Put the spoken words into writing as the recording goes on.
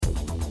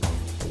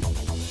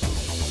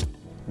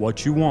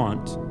what you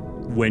want,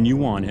 when you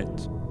want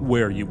it,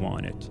 where you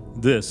want it.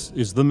 This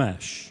is The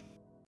Mesh.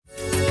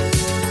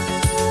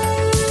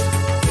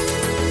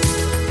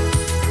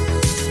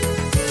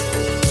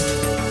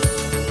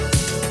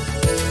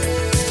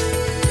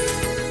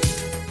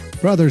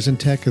 Brothers in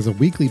Tech is a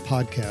weekly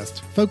podcast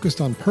focused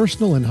on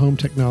personal and home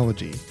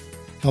technology,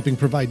 helping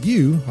provide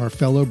you, our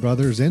fellow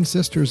brothers and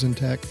sisters in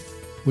tech,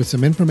 with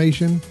some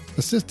information,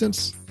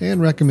 assistance, and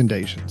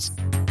recommendations.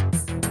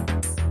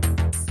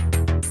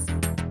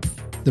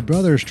 The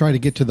brothers try to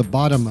get to the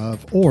bottom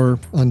of, or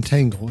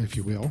untangle, if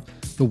you will,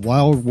 the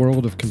wild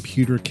world of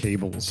computer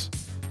cables.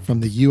 From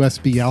the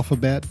USB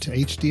alphabet to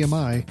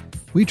HDMI,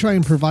 we try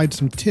and provide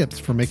some tips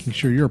for making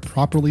sure you're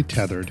properly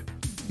tethered.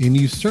 And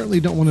you certainly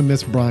don't want to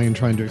miss Brian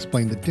trying to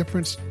explain the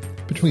difference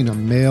between a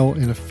male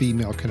and a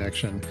female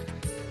connection.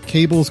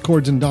 Cables,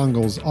 cords, and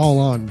dongles, all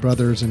on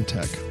Brothers in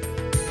Tech.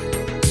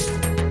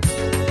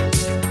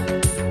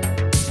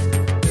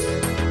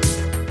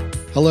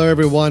 Hello,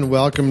 everyone.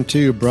 Welcome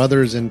to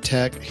Brothers in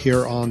Tech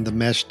here on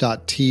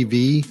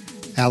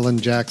themesh.tv. Alan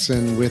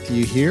Jackson with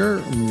you here.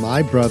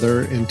 My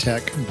brother in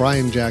tech,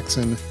 Brian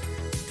Jackson,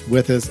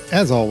 with us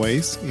as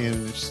always.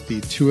 And it's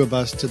the two of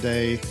us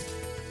today.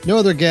 No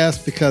other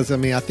guests because,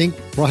 I think,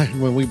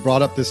 Brian, when we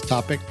brought up this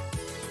topic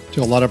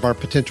to a lot of our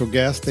potential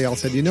guests, they all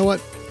said, you know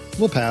what?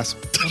 We'll pass.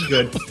 I'm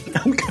good.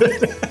 I'm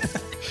good.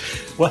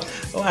 Well,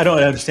 I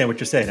don't understand what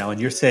you're saying, Alan.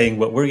 You're saying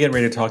what we're getting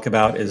ready to talk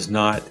about is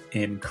not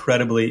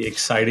incredibly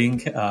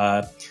exciting,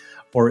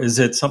 or is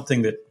it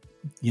something that,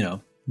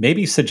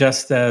 maybe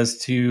suggests as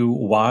to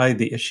why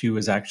the issue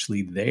is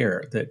actually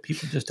there, that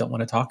people just don't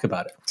want to talk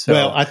about it? So,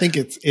 well, I think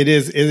it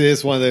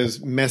is one of those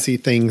messy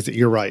things that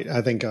you're right.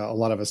 I think a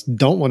lot of us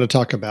don't want to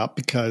talk about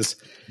because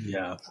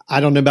I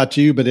don't know about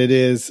you, but it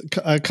is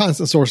a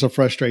constant source of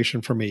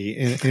frustration for me.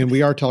 And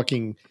we are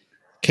talking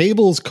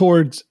cables,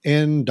 cords,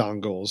 and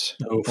dongles.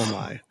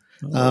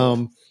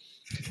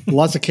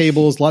 Lots of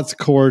cables, lots of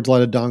cords, a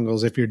lot of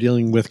dongles if you're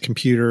dealing with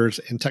computers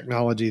and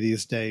technology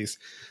these days.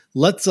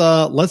 Let's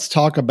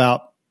talk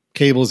about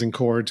cables and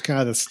cords, kind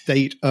of the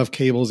state of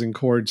cables and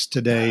cords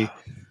today.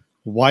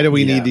 Why do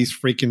we need these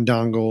freaking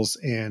dongles,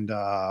 and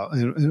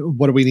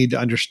what do we need to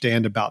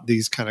understand about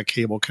these kind of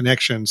cable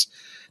connections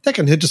that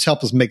can just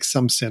help us make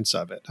some sense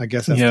of it? I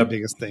guess that's the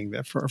biggest thing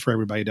that for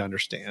everybody to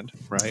understand,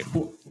 right?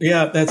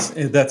 Yeah, that's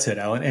it,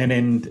 Alan.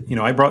 And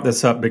I brought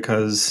this up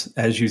because,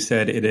 as you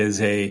said, it is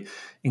a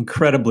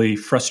incredibly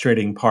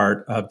frustrating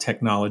part of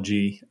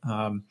technology.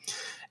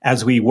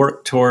 As we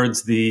work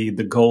towards the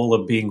goal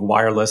of being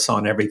wireless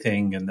on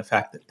everything, and the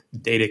fact that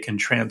data can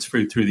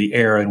transfer through the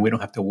air and we don't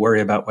have to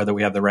worry about whether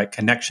we have the right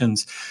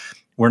connections,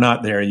 we're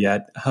not there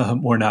yet.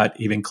 We're not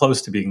even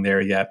close to being there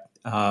yet.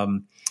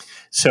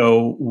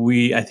 So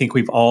I think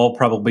we've all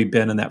probably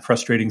been in that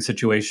frustrating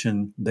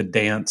situation, the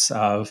dance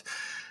of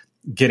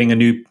getting a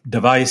new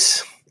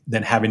device,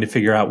 then having to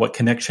figure out what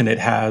connection it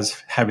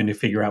has, having to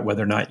figure out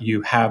whether or not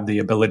you have the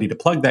ability to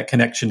plug that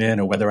connection in,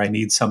 or whether I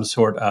need some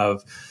sort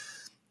of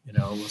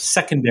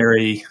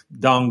secondary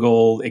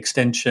dongle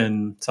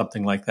extension,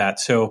 something like that.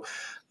 So,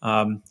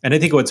 and I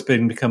think what's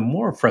become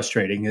more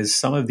frustrating is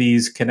some of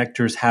these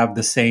connectors have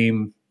the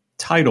same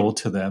title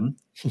to them,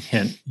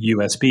 hint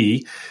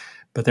USB,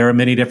 but there are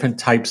many different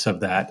types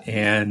of that.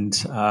 And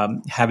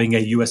having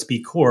a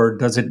USB cord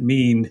doesn't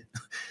mean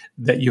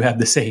that you have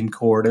the same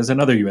cord as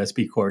another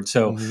USB cord.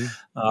 So,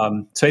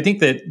 so I think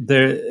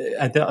that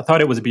I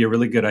thought it would be a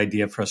really good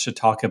idea for us to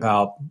talk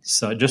about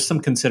just some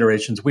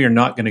considerations. We are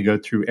not going to go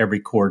through every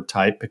cord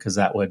type because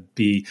that would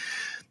be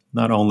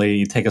not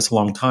only take us a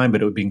long time,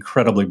 but it would be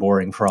incredibly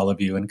boring for all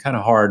of you and kind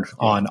of hard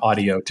on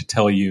audio to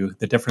tell you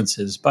the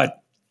differences.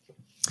 But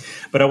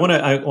I want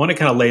to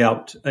kind of lay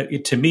out,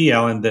 to me,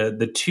 Alan,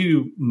 the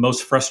two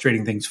most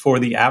frustrating things for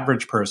the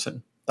average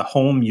person, the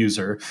home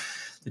user.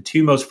 The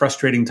two most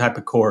frustrating type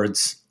of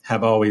cords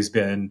have always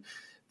been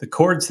the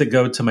cords that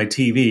go to my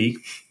TV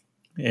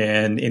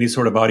and any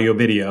sort of audio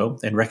video,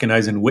 and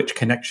recognizing which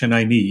connection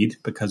I need,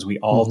 because we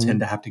all tend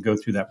to have to go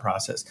through that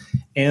process,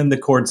 and the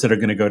cords that are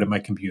going to go to my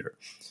computer.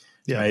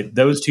 Yeah. Right?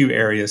 Those two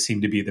areas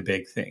seem to be the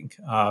big thing.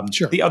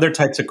 Sure. The other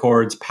types of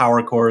cords,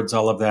 power cords,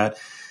 all of that,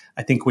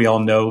 I think we all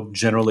know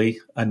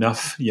generally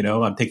enough.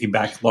 I'm thinking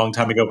back a long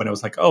time ago when I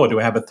was like, oh, do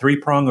I have a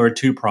 3-prong or a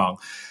 2-prong?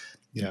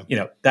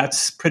 Yeah.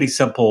 That's pretty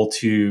simple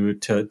to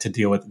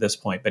deal with at this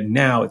point. But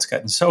now it's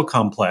gotten so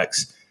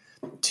complex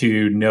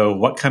to know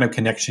what kind of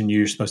connection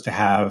you're supposed to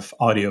have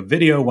audio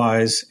video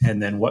wise,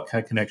 and then what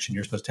kind of connection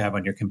you're supposed to have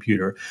on your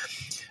computer.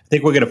 I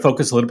think we're going to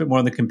focus a little bit more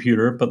on the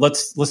computer, but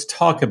let's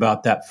talk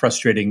about that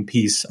frustrating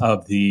piece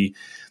of the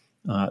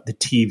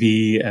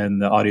TV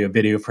and the audio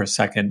video for a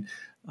second.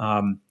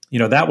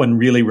 That one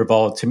really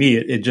revolved to me.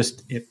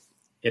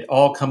 It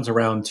all comes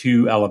around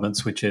two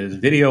elements, which is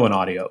video and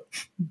audio,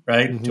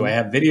 right? Do I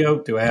have video?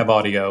 Do I have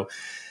audio?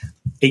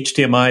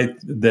 HDMI,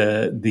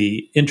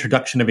 the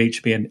introduction of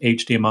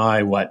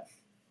HDMI, what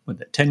was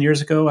it, 10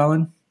 years ago,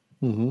 Alan?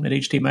 At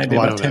HDMI,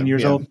 about 10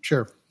 years old?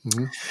 Sure.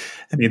 Mm-hmm.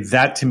 I mean,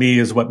 that to me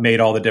is what made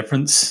all the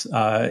difference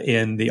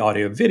in the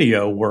audio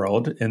video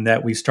world, in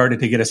that we started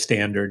to get a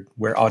standard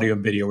where audio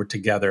and video were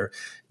together.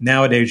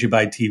 Nowadays, you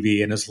buy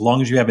TV, and as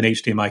long as you have an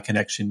HDMI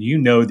connection, you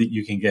know that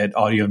you can get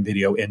audio and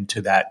video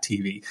into that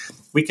TV.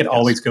 We can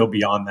always go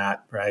beyond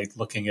that, right?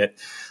 Looking at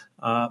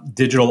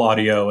digital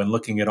audio and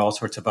looking at all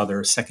sorts of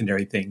other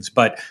secondary things.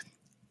 But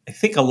I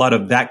think a lot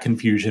of that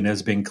confusion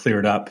has been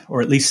cleared up,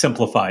 or at least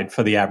simplified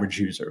for the average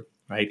user,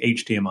 right?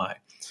 HDMI.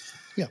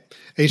 Yeah.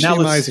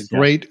 HDMI is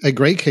a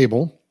great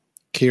cable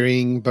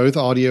carrying both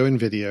audio and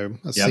video,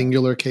 a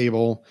singular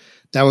cable.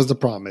 That was the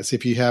promise.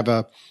 If you have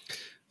a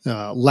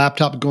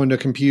laptop going to a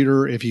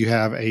computer, if you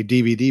have a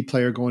DVD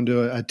player going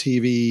to a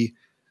TV,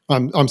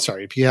 I'm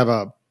sorry, if you have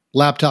a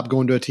laptop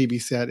going to a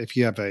TV set, if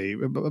you have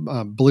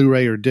a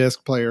Blu-ray or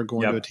disc player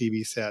going to a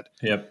TV set,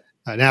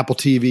 an Apple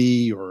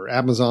TV or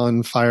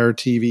Amazon Fire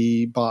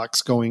TV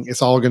box going,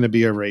 it's all going to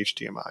be over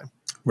HDMI.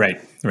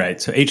 Right.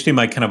 So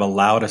HDMI kind of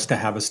allowed us to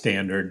have a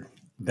standard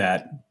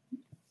that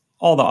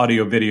all the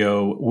audio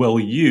video will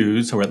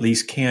use, or at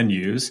least can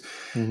use.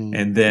 Mm-hmm.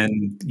 And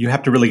then you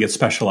have to really get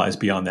specialized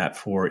beyond that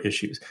for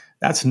issues.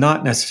 That's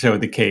not necessarily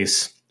the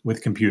case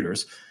with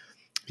computers.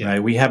 Yeah.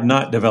 Right? We have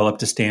not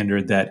developed a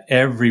standard that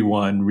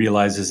everyone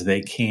realizes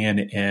they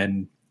can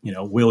and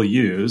will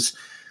use.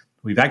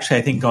 We've actually,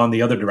 I think, gone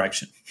the other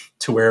direction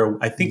to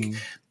where I think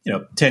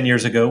 10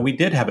 years ago we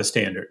did have a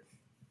standard,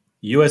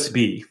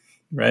 USB.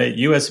 Right,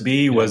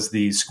 USB was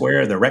the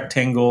square, the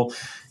rectangle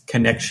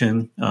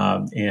connection,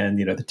 and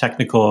the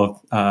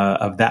technical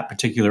of that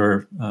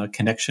particular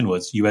connection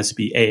was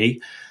USB-A.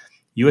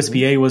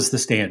 USB-A was the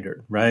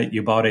standard, right?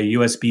 You bought a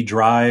USB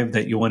drive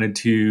that you wanted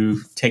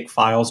to take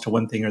files to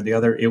one thing or the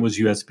other. It was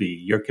USB.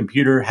 Your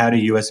computer had a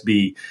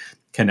USB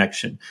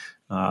connection.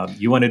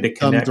 You wanted to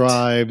connect thumb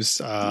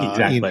drives,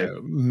 exactly.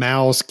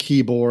 Mouse,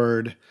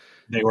 keyboard.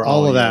 They were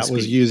all of that USB.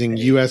 was using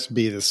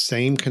USB, the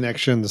same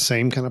connection, the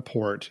same kind of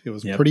port. It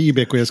was pretty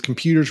ubiquitous.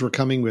 Computers were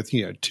coming with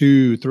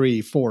 2,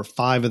 3, 4,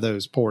 5 of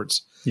those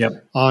ports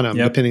on them,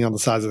 depending on the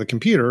size of the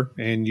computer,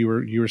 and you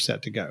were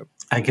set to go.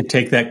 I could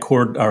take that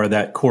cord or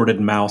that corded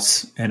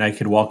mouse, and I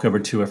could walk over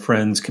to a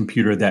friend's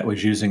computer that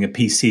was using a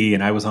PC,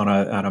 and I was on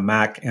a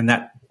Mac, and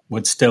that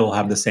would still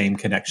have the same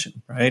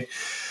connection, right?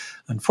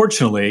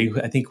 Unfortunately,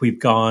 I think we're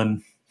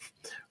going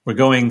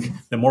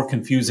the more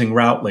confusing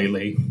route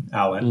lately,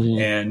 Alan.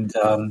 Mm-hmm.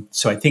 And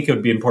so I think it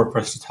would be important for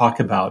us to talk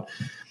about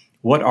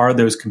what are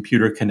those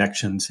computer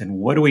connections and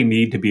what do we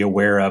need to be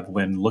aware of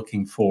when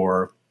looking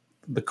for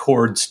the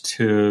cords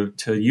to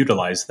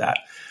utilize that.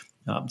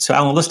 So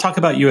Alan, let's talk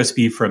about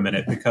USB for a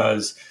minute,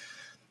 because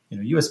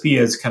USB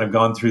has kind of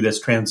gone through this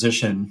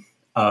transition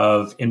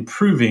of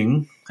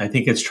improving. I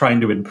think it's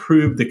trying to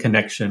improve the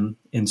connection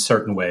in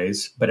certain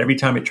ways, but every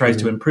time it tries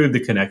to improve the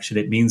connection,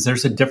 it means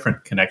there's a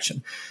different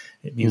connection.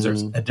 It means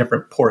there's a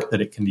different port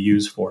that it can be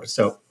used for.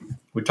 So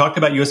we talked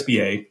about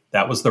USB-A.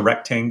 That was the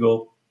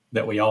rectangle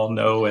that we all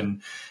know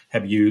and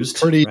have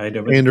used. Pretty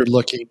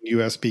standard-looking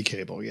USB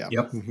cable, yeah.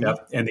 Yep.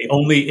 And the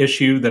only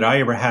issue that I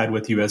ever had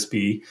with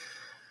USB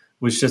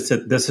was just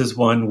that this is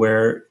one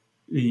where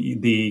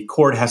the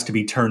cord has to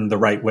be turned the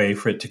right way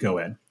for it to go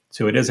in.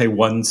 So it is a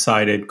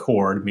one-sided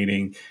cord,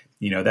 meaning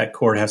that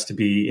cord has to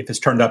be, if it's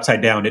turned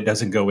upside down, it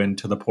doesn't go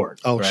into the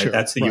port. Oh, right? sure.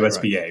 That's the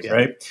USB-A,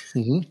 right?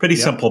 Mm-hmm. Pretty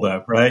simple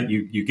though, right?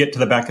 You get to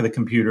the back of the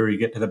computer, you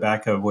get to the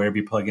back of wherever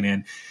you plug it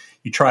in,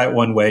 you try it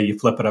one way, you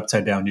flip it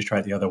upside down, you try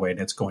it the other way, and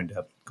it's going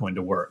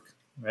to work,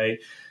 right?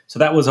 So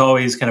that was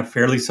always kind of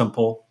fairly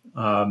simple.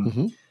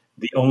 The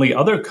only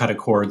other kind of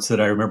cords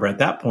that I remember at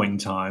that point in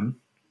time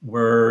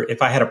were,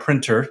 if I had a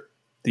printer,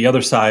 the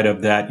other side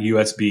of that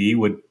USB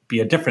would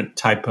be a different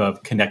type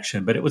of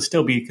connection, but it would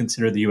still be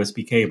considered the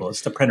USB cable.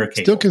 It's the printer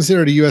cable. Still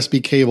considered a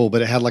USB cable,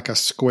 but it had like a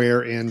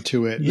square end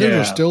to it. Yeah.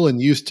 Those are still in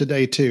use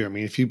today too. I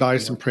mean, if you buy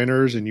some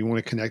printers and you want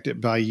to connect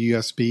it by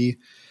USB,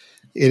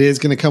 it is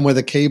going to come with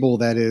a cable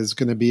that is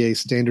going to be a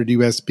standard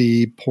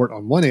USB port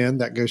on one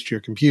end that goes to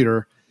your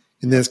computer.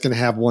 And then it's going to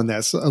have one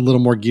that's a little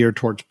more geared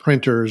towards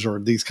printers or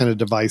these kind of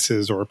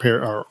devices or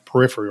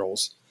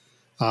peripherals.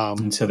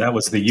 And so that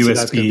was the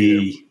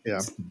USB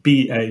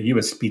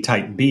USB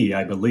Type B,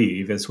 I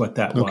believe, is what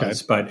that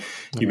was. But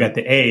you got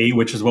the A,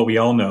 which is what we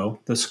all know,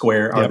 the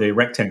square or the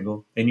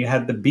rectangle. And you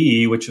had the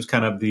B, which is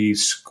kind of the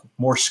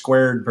more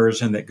squared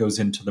version that goes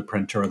into the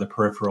printer or the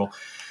peripheral.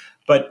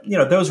 But,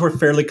 those were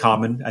fairly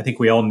common. I think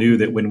we all knew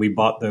that when we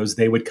bought those,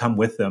 they would come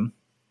with them.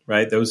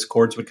 Right, those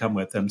cords would come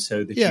with them,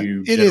 so that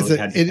you generally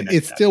had to connect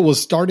it still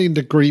was starting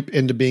to creep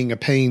into being a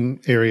pain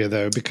area,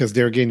 though, because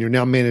there again, you're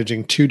now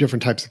managing two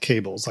different types of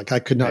cables. Like I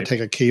could not take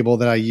a cable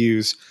that I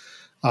use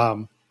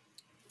for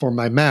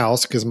my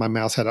mouse, because my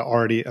mouse had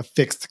already a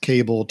fixed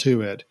cable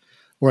to it,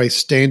 or a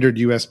standard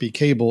USB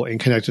cable and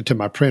connect it to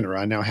my printer.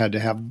 I now had to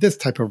have this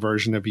type of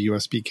version of a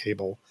USB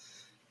cable,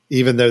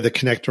 even though the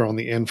connector on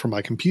the end for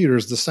my computer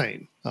is the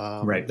same.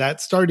 That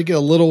started to get a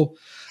little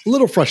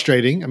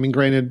frustrating. I mean,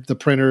 granted, the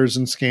printers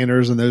and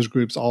scanners and those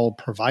groups all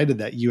provided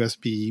that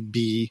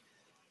USB-B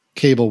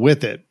cable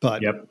with it,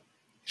 but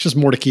it's just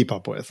more to keep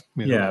up with.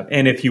 Yeah.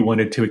 And if you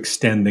wanted to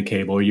extend the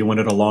cable or you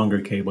wanted a longer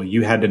cable,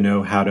 you had to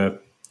know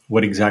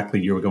what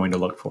exactly you were going to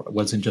look for. It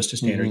wasn't just a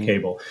standard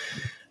cable.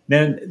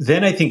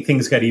 Then I think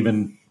things got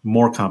even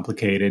more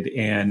complicated.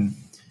 And,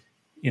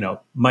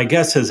 my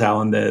guess is,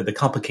 Alan, the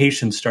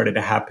complications started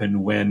to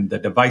happen when the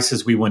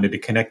devices we wanted to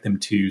connect them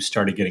to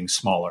started getting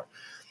smaller.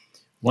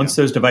 Once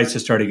those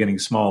devices started getting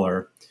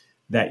smaller,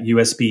 that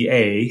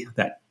USB-A,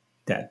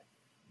 that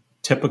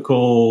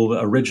typical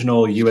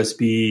original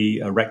USB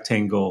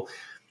rectangle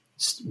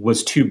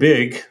was too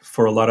big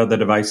for a lot of the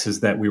devices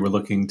that we were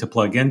looking to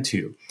plug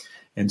into.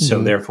 And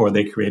so therefore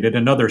they created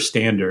another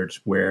standard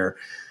where,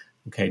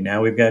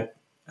 now we've got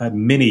a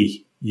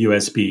mini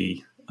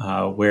USB,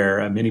 where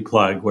a mini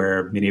plug,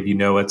 where many of you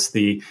know it's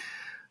the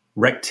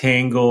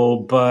rectangle,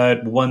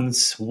 but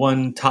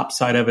one top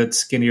side of it's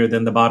skinnier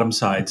than the bottom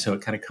side. So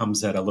it kind of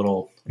comes at a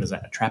little, what is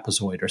that, a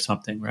trapezoid or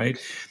something, right?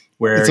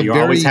 Where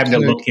you're always having to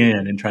look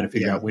in and try to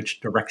figure out which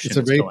direction it's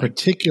going. It's a very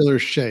particular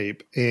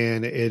shape,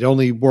 and it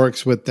only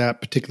works with that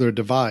particular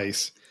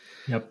device.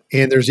 Yep.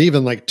 And there's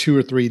even like 2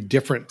 or 3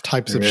 different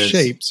types of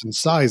shapes and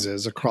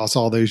sizes across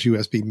all those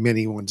USB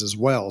mini ones as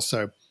well.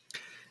 So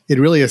it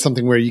really is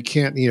something where you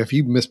can't, if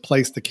you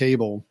misplace the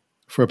cable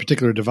for a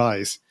particular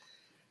device,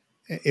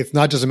 it's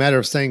not just a matter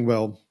of saying,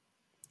 well,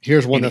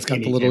 here's one that's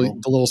got the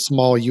little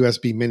small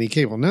USB mini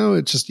cable. No,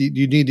 it's just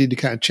you needed to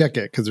kind of check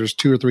it because there's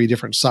 2 or 3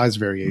 different size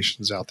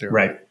variations out there.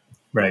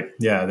 Right.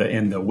 Yeah,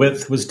 and the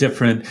width was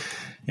different.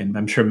 And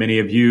I'm sure many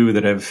of you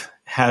that have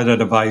had a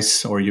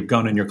device or you've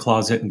gone in your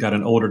closet and got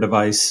an older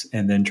device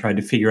and then tried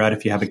to figure out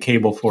if you have a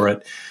cable for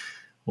it,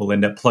 will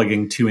end up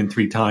plugging 2 and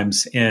 3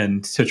 times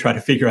in to try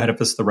to figure out if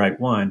it's the right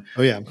one.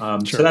 Oh, yeah.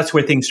 Sure. So that's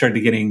where things started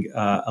getting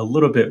a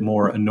little bit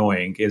more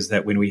annoying, is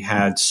that when we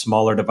had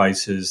smaller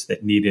devices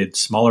that needed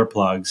smaller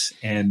plugs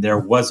and there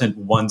wasn't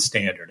one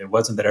standard. It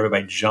wasn't that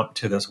everybody jumped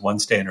to this one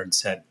standard and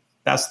said,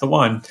 that's the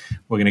one,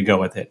 we're going to go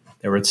with it.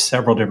 There were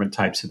several different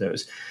types of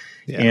those.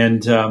 Yeah.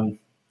 And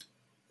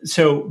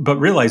but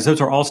realize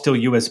those are all still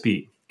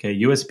USB. Okay,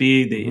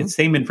 USB, the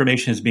same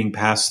information is being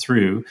passed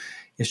through.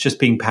 It's just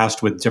being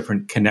passed with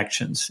different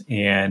connections,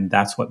 and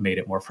that's what made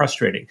it more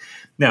frustrating.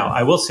 Now,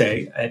 I will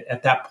say,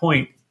 at that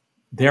point,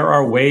 there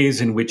are ways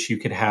in which you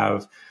could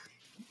have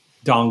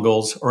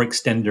dongles or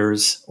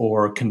extenders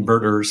or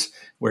converters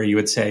where you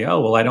would say, oh,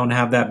 well, I don't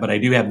have that, but I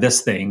do have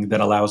this thing that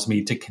allows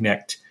me to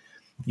connect,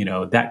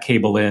 that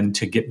cable in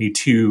to get me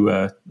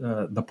to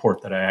the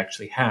port that I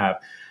actually have.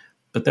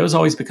 But those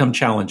always become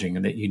challenging,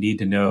 and that you need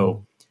to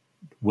know,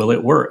 will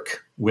it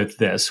work with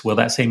this? Will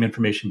that same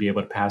information be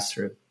able to pass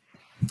through?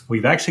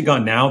 We've actually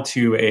gone now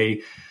to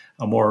a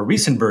more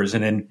recent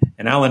version. And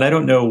Alan, I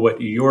don't know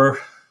what your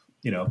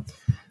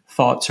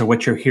thoughts or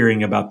what you're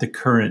hearing about the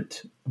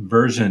current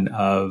version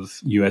of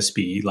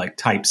USB, like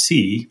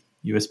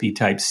USB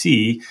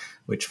Type-C,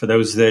 which for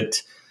those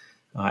that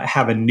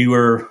have a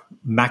newer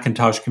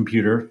Macintosh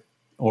computer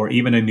or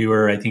even a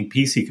newer, I think,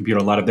 PC computer,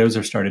 a lot of those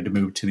are starting to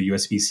move to the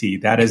USB-C.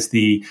 That is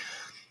the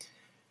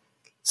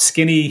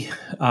skinny,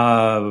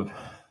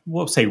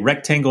 we'll say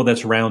rectangle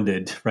that's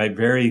rounded, right?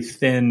 Very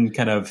thin,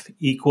 kind of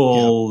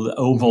equal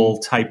oval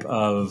type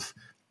of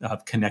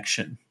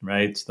connection,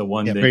 right? It's the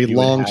one that very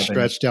long,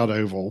 stretched out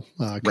oval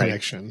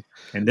connection. Right.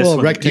 And this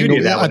one,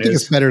 rectangle. I think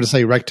it's better to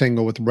say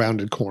rectangle with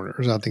rounded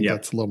corners. I think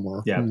that's a little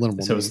more. Yeah. A little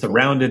more so it's the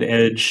rounded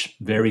edge,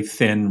 very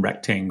thin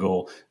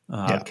rectangle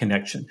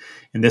connection,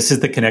 and this is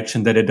the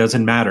connection that it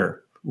doesn't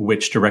matter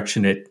which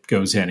direction it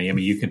goes in. I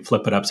mean, you can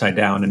flip it upside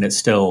down, and it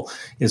still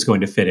is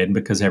going to fit in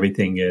because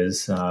everything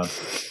is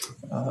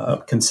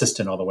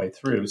consistent all the way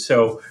through.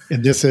 So,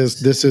 and this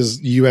is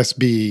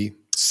USB-C.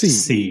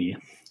 C,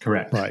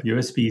 correct? Right.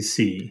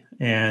 USB-C,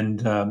 and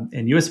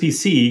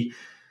USB-C.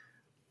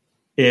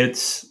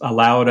 It's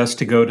allowed us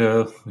to go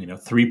to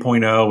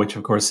 3.0, which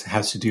of course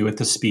has to do with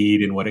the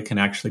speed and what it can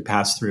actually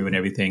pass through and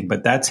everything.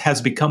 But that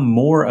has become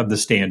more of the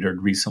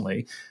standard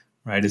recently,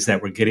 right? Is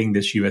that we're getting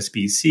this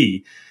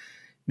USB-C.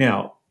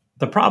 Now,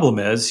 the problem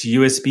is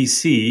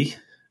USB-C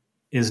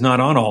is not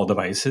on all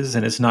devices,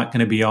 and it's not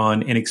going to be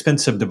on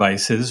inexpensive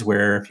devices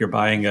where if you're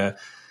buying a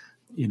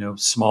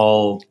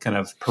small kind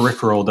of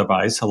peripheral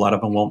device, a lot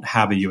of them won't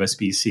have a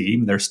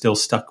USB-C. They're still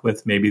stuck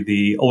with maybe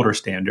the older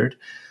standard.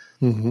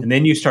 Mm-hmm. And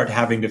then you start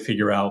having to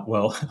figure out,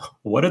 well,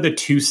 what are the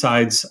two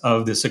sides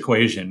of this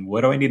equation?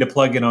 What do I need to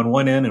plug in on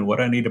one end and what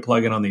do I need to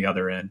plug in on the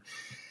other end?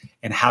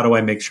 And how do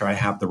I make sure I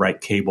have the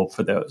right cable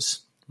for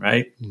those,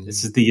 right? Mm-hmm.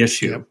 This is the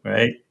issue,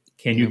 right?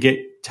 Can you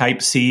get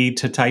Type-C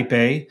to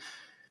Type-A?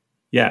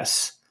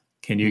 Yes.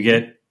 Can you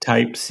get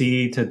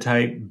Type-C to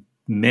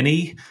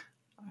Type-Mini?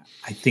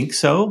 I think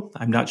so.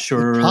 I'm not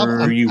sure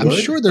I'm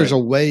sure there's a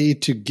way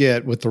to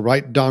get, with the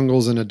right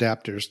dongles and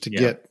adapters, to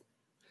get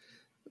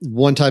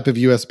one type of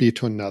USB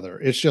to another.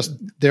 It's just,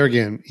 there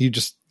again,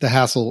 the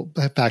hassle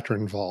factor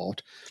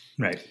involved.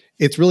 Right.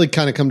 It's really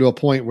kind of come to a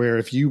point where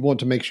if you want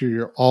to make sure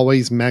you're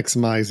always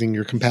maximizing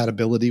your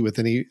compatibility with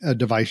any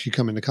device you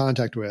come into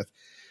contact with,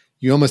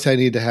 you almost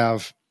need to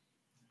have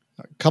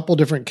a couple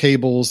different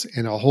cables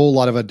and a whole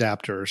lot of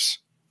adapters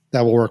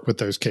that will work with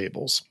those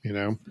cables,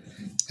 and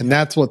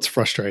that's what's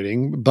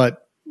frustrating.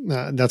 But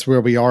that's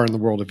where we are in the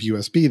world of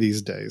USB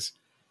these days.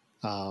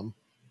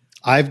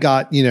 I've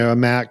got, a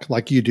Mac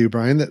like you do,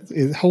 Brian, that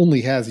it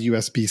only has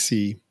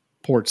USB-C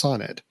ports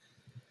on it.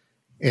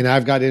 And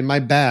I've got in my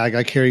bag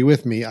I carry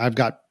with me, I've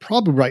got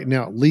probably right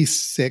now at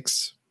least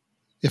 6,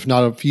 if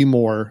not a few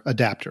more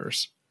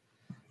adapters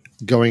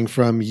going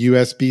from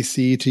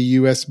USB-C to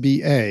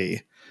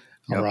USB-A.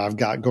 Yep. Or I've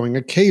got going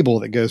a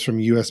cable that goes from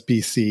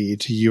USB-C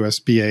to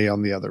USB-A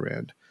on the other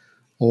end.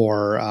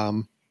 Or,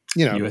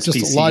 USB-C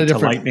just a lot of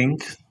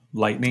different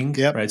Lightning,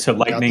 yep, right? So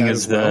Lightning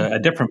is a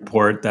different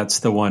port. That's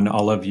the one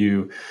all of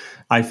you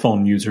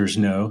iPhone users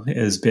know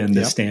has been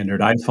the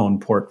standard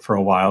iPhone port for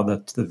a while.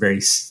 That's the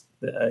very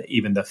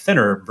even the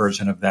thinner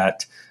version of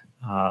that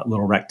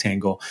little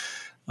rectangle,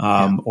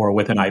 or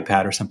with an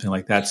iPad or something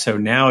like that. So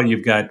now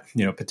you've got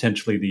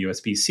potentially the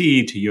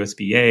USB-C to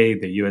USB-A,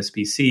 the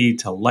USB-C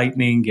to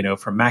Lightning.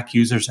 For Mac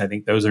users, I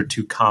think those are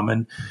 2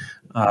 common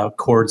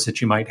cords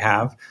that you might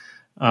have.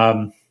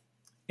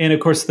 And of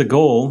course, the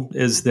goal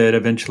is that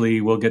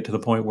eventually we'll get to the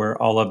point where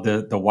all of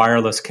the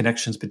wireless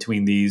connections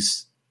between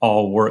these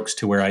all works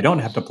to where I don't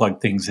have to plug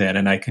things in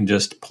and I can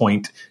just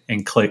point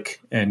and click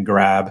and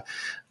grab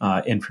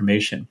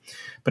information.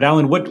 But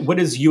Alan, what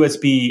is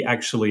USB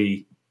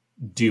actually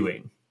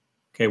doing?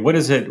 Okay, what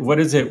is it?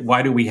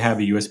 Why do we have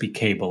a USB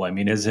cable? I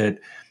mean, is it,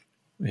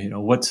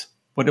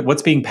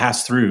 what's being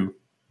passed through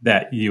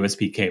that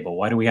USB cable?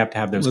 Why do we have to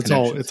have those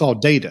connections? It's all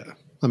data.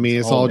 I mean,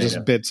 it's all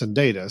just bits and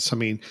data. So, I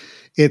mean,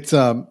 it's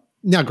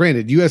now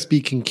granted,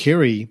 USB can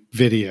carry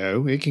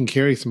video. It can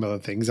carry some other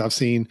things. I've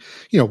seen,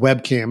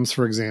 webcams,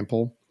 for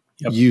example,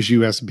 use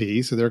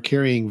USB. So they're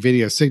carrying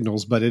video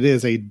signals, but it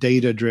is a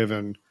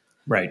data-driven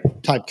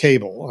type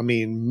cable. I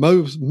mean,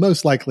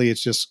 most likely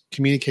it's just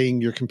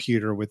communicating your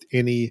computer with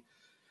any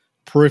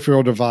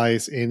peripheral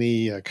device,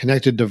 any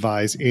connected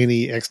device,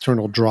 any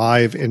external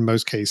drive in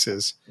most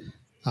cases.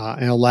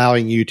 And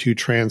allowing you to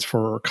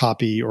transfer or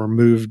copy or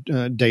move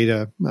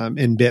data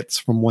in bits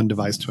from one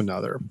device to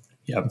another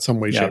in some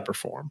way, shape, or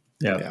form.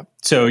 Yeah.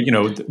 So,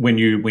 when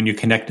you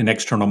connect an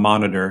external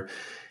monitor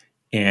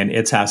and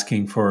it's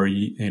asking for, a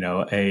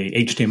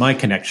HDMI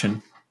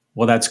connection,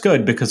 well, that's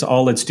good because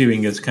all it's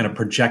doing is kind of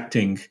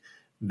projecting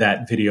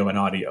that video and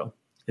audio.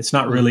 It's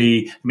not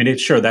really,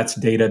 that's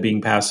data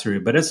being passed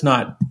through, but it's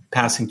not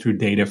passing through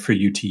data for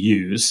you to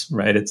use,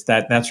 right?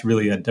 That's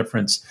really a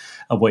difference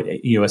of what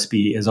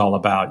USB is all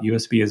about.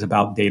 USB is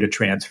about data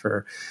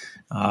transfer.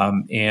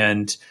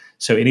 And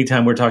so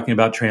anytime we're talking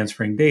about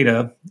transferring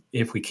data,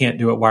 if we can't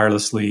do it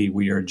wirelessly,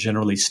 we are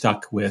generally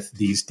stuck with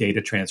these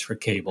data transfer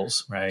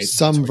cables, right?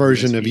 Some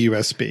version of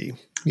USB.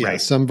 Yeah,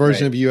 some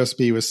version of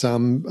USB with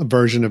some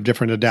version of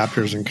different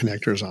adapters and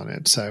connectors on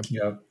it. So,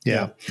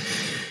 yeah.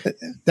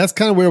 That's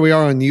kind of where we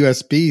are on the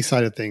USB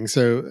side of things.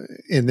 So,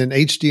 and then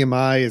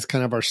HDMI is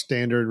kind of our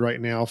standard right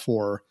now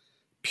for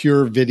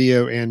pure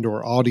video and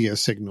or audio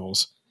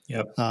signals.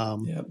 Yep.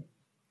 And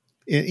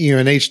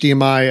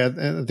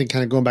HDMI, I think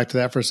kind of going back to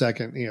that for a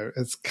second,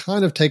 it's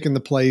kind of taken the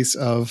place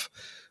of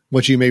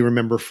what you may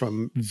remember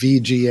from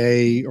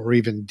VGA or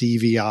even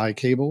DVI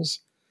cables.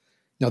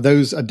 Now,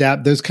 those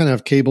kind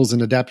of cables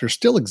and adapters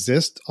still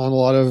exist on a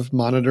lot of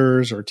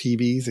monitors or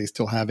TVs. They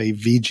still have a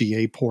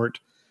VGA port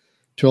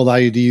to allow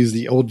you to use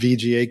the old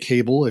VGA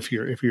cable if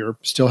you're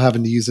still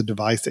having to use a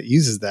device that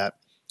uses that.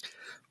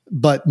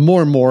 But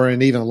more and more,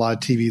 and even a lot of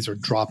TVs are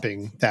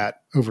dropping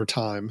that over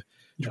time,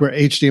 to where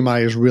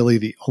HDMI is really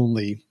the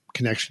only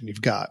connection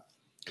you've got.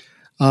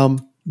 Well,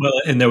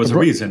 and there was a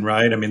reason,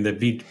 right? I mean, the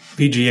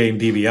VGA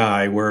and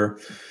DVI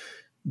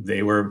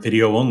were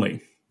video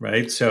only.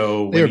 Right,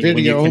 so they were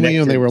video only,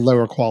 and they were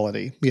lower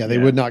quality. Yeah, they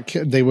would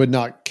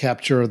not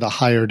capture the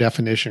higher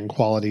definition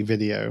quality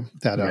video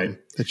that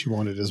you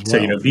wanted as well.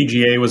 So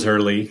VGA was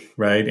early,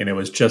 right, and it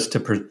was just to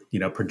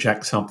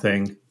project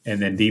something,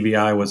 and then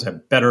DVI was a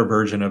better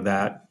version of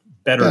that,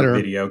 better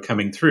video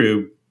coming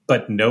through,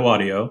 but no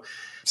audio.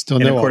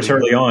 And of course,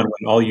 early on,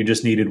 when all you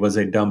just needed was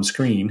a dumb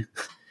screen,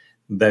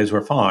 those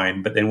were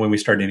fine. But then when we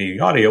started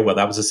needing audio, well,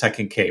 that was a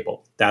second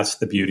cable. That's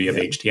the beauty of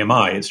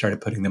HDMI. It started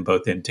putting them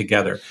both in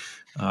together.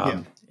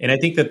 And I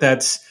think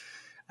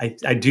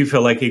I do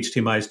feel like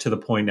HDMI is to the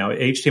point now.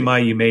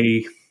 HDMI, you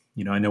may,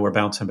 I know we're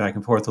bouncing back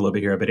and forth a little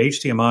bit here, but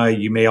HDMI,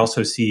 you may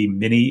also see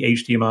mini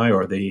HDMI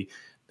or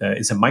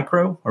is it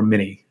micro or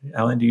mini?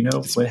 Alan, do you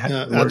know?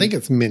 I think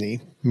it's mini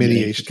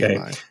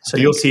HDMI. Okay. So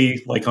you'll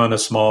see like on a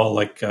small,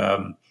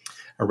 a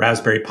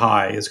Raspberry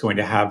Pi is going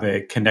to have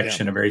a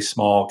connection, a very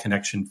small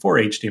connection for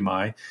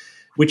HDMI,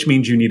 which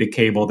means you need a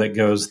cable that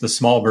goes the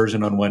small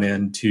version on one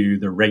end to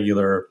the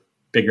regular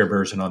bigger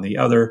version on the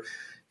other.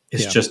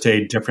 It's just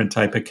a different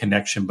type of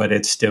connection, but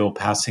it's still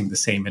passing the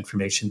same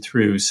information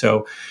through.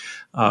 So,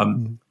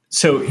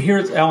 so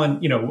here's Alan.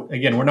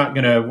 Again, we're not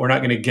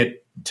gonna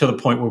get to the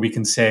point where we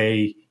can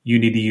say you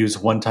need to use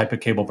one type of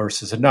cable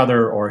versus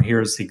another, or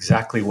here's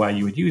exactly why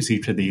you would use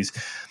each of these.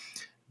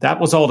 that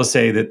was all to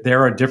say that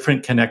there are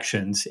different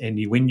connections. And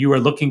when you are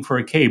looking for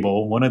a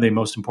cable, one of the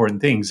most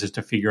important things is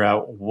to figure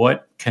out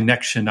what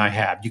connection I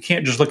have. You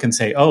can't just look and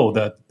say, oh,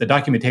 the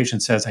documentation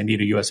says I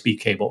need a USB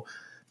cable,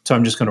 so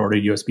I'm just going to order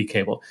a USB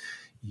cable.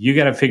 You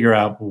got to figure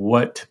out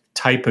what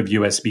type of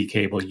USB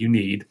cable you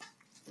need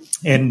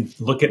and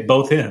look at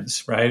both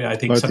ends, right? I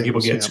think some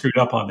people get screwed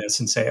up on this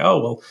and say, oh,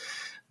 well,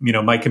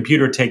 my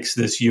computer takes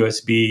this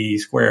USB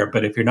square,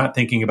 but if you're not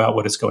thinking about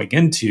what it's going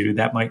into,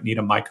 that might need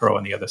a micro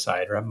on the other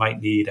side, or it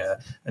might need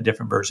a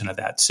different version of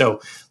that.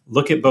 So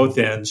look at both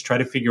ends, try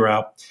to figure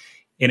out,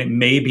 and it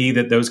may be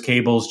that those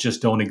cables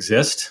just don't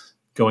exist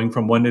going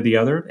from one to the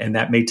other. And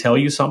that may tell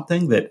you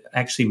something that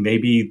actually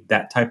maybe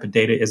that type of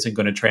data isn't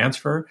going to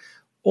transfer,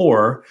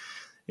 or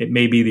it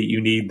may be that you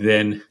need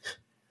then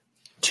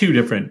two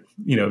different,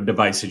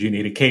 devices. You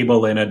need a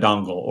cable and a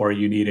dongle, or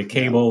you need a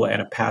cable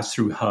and a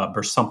pass-through hub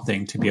or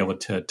something to be able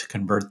to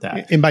convert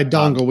that. And by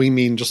dongle, we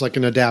mean just like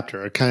an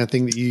adapter, a kind of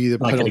thing that you either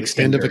put on the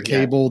end of a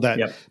cable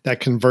that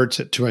converts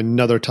it to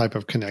another type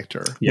of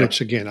connector,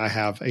 which again, I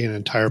have an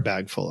entire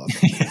bag full of.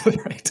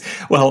 Right.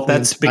 Well, that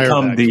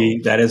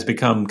has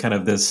become kind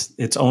of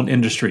its own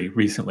industry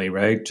recently,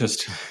 right?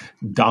 Just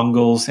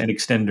dongles and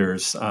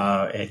extenders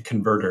and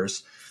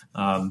converters.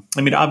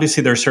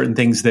 Obviously there are certain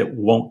things that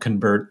won't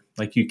convert.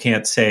 Like you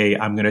can't say,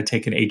 I'm going to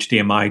take an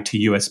HDMI to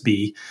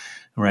USB,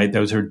 right?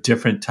 Those are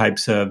different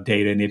types of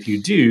data. And if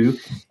you do,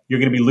 you're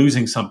going to be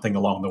losing something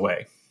along the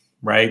way,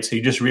 right? So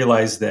you just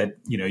realize that,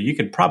 you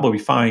could probably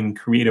find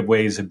creative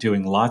ways of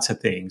doing lots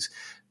of things,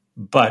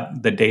 but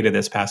the data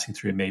that's passing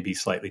through may be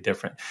slightly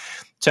different.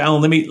 So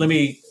Alan, let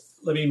me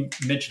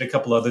mention a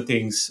couple other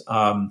things.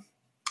 When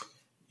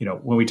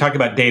we talk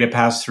about data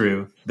pass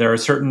through, there are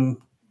certain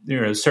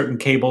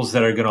cables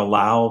that are going to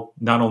allow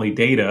not only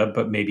data,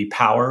 but maybe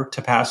power to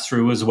pass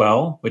through as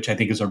well, which I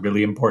think is a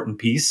really important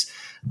piece.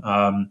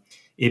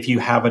 If you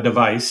have a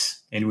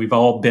device, and we've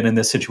all been in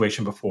this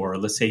situation before,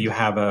 let's say you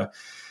have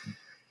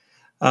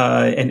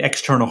an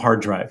external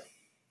hard drive,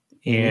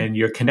 and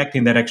you're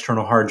connecting that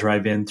external hard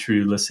drive in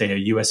through, let's say,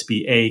 a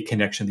USB-A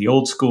connection, the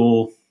old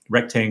school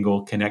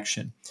rectangle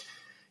connection.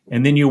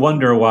 And then you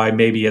wonder why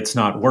maybe it's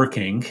not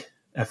working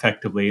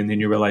effectively, and then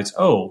you realize,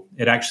 oh,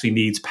 it actually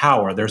needs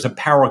power. There's a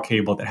power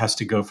cable that has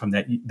to go from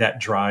that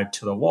drive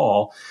to the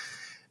wall,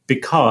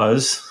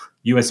 because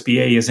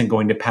USB-A isn't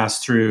going to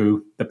pass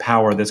through the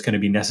power that's going to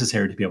be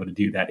necessary to be able to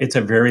do that. It's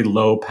a very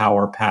low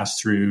power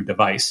pass-through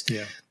device.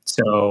 Yeah.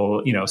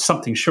 So,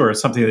 something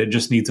that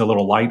just needs a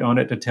little light on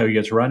it to tell you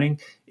it's running,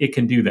 it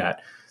can do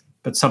that.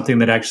 But something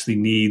that actually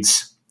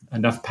needs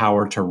enough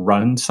power to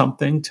run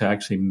something, to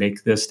actually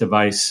make this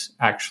device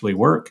actually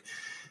work,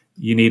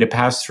 you need a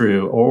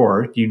pass-through,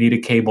 or you need a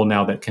cable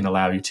now that can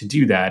allow you to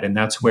do that. And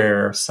that's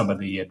where some of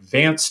the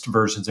advanced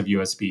versions of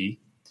USB,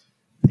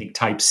 I think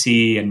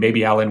Type-C, and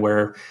maybe, Alan,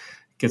 where it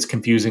gets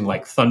confusing,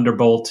 like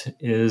Thunderbolt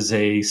is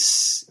a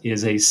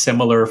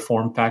similar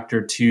form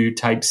factor to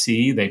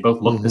Type-C. They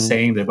both look the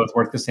same. They both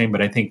work the same.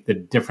 But I think the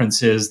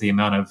difference is the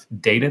amount of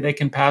data they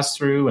can pass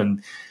through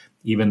and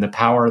even the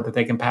power that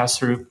they can pass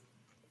through.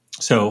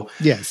 So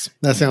yes,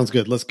 that sounds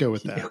good. Let's go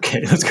with that. Okay,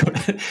 let's go.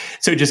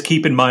 So just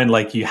keep in mind,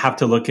 like, you have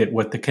to look at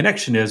what the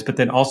connection is, but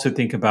then also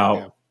think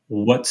about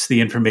what's the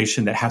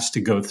information that has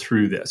to go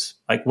through this.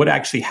 Like, what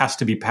actually has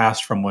to be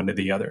passed from one to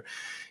the other?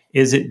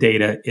 Is it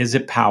data? Is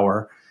it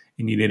power?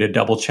 And you need to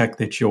double check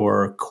that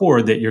your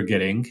cord that you're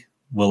getting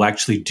will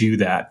actually do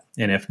that.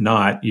 And if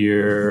not,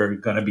 you're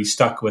going to be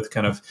stuck with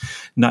kind of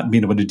not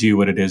being able to do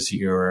what it is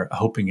you're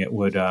hoping it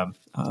would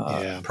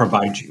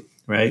provide you,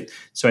 right?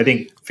 So I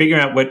think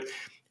figuring out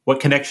what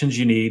connections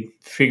you need,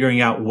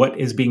 figuring out what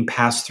is being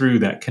passed through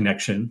that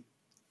connection,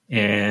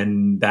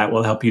 and that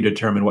will help you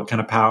determine what kind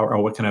of power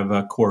or what kind of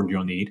a cord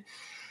you'll need.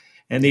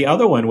 And the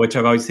other one, which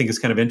I always think is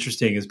kind of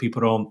interesting, is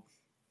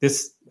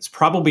this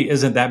probably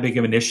isn't that big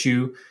of an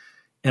issue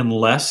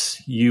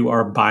unless you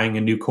are buying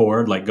a new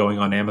cord, like going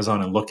on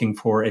Amazon and looking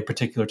for a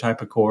particular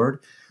type of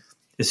cord,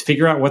 is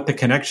figure out what the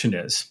connection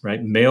is,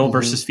 right? Male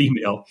versus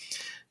female.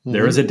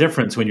 There is a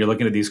difference when you're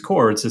looking at these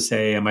cords to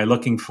say, am I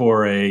looking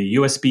for a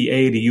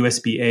USB-A to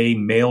USB-A,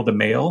 male to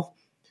male?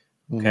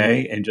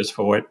 Okay. And just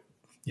for what,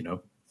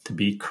 to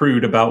be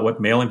crude about what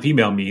male and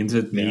female means,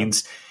 it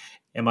means,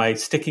 am I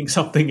sticking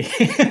something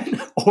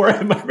in or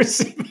am I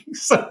receiving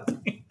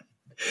something?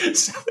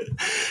 So,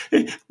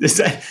 I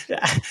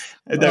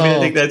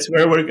think that's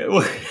where we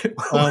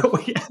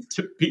have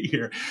to be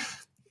here.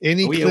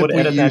 Any clip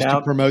we use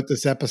to promote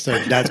this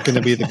episode, that's going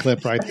to be the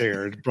clip right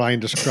there. Brian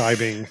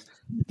describing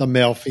the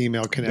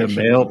male-female connection.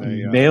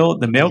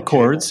 The male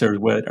cords are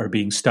what are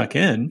being stuck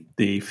in.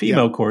 The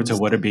female cords are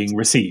what are being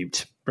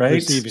received. Right.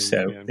 It's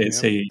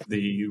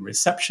the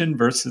reception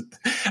versus,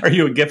 are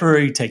you a giver or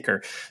a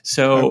taker?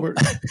 So, and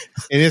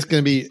it's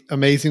going to be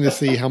amazing to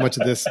see how much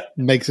of this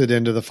makes it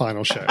into the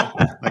final show.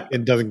 Like,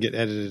 it doesn't get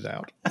edited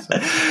out.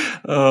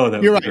 So.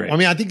 You're right. Great.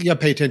 I think you got to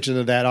pay attention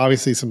to that.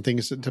 Obviously, some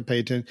things to pay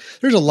attention.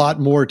 There's a lot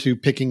more to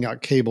picking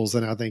out cables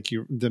than I think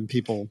than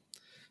people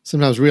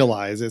sometimes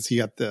realize is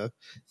you got the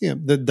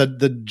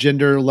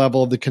gender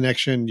level of the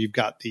connection. You've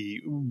got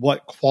the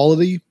what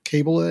quality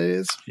cable it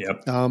is.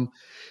 Yep.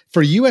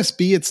 For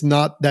USB, it's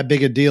not that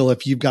big a deal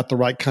if you've got the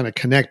right kind of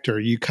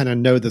connector. You kind of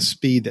know the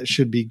speed that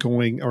should be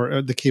going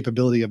or the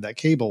capability of that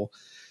cable.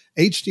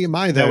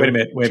 HDMI, though. Now, wait a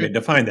minute.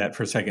 Define that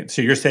for a second.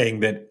 So you're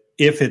saying that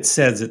if it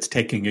says it's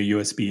taking a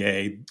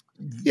USB-A,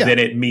 then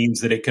it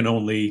means that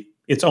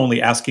it's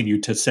only asking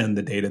you to send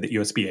the data that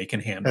USB-A can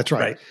handle. That's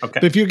right. Okay.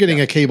 But if you're getting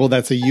a cable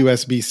that's a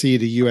USB-C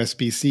to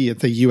USB-C,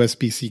 it's a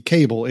USB-C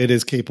cable. It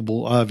is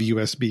capable of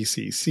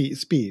USB-C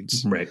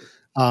speeds. Right.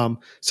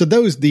 So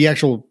the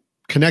actual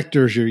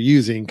connectors you're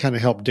using kind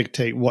of help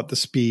dictate what the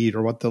speed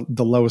or what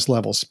the lowest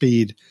level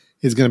speed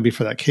is going to be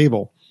for that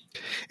cable.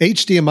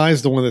 HDMI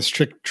is the one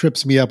that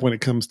trips me up when it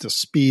comes to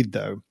speed,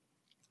 though.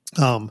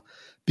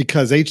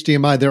 Because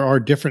HDMI, there are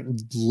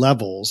different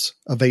levels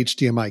of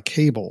HDMI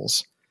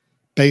cables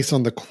based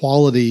on the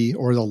quality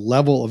or the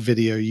level of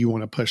video you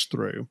want to push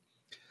through.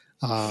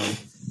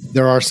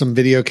 There are some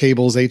video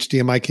cables,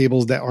 HDMI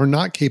cables, that are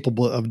not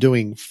capable of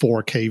doing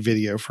 4K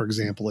video, for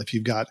example, if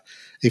you've got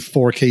a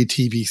 4K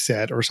TV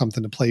set or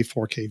something to play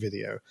 4K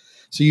video.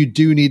 So you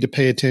do need to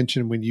pay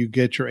attention when you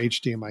get your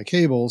HDMI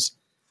cables.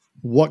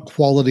 What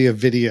quality of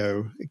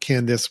video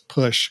can this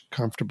push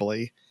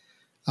comfortably?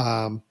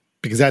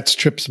 Because that's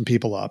tripped some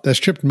people up. That's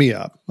tripped me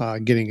up,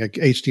 getting a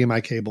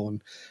HDMI cable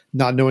and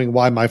not knowing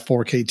why my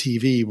 4K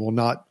TV will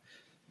not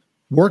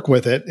work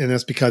with it. And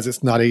that's because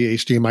it's not a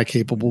HDMI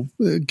capable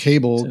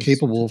capable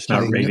of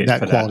playing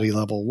that quality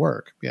level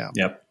work. Yeah.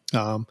 Yep.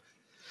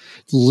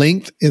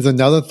 Length is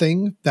another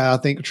thing that I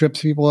think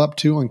trips people up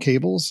too on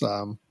cables.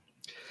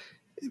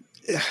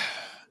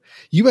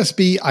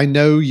 USB, I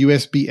know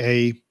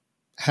USB-A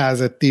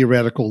has a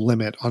theoretical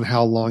limit on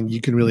how long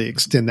you can really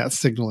extend that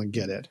signal and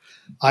get it.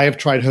 I have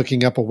tried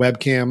hooking up a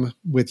webcam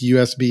with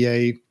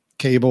USB-A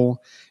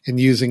cable and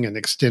using an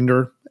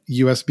extender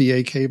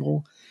USB-A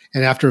cable.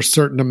 And after a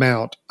certain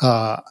amount,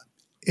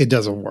 it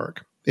doesn't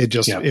work.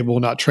 It will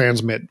not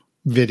transmit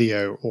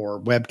video or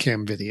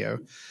webcam video.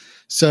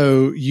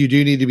 So you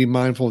do need to be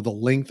mindful of the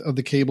length of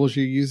the cables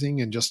you're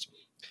using and just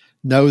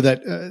know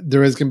that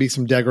there is going to be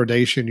some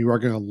degradation. You are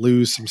going to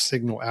lose some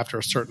signal after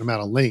a certain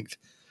amount of length.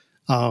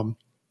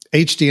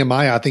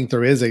 HDMI, I think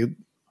there is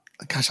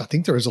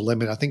a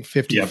limit. I think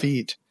 50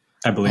 feet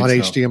on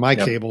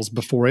HDMI cables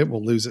before it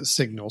will lose its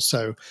signal.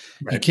 So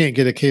you can't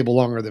get a cable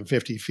longer than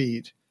 50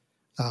 feet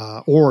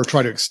or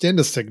try to extend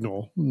a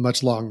signal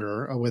much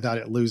longer without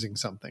it losing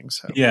something.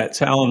 So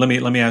So Alan, let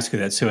me ask you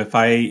that. So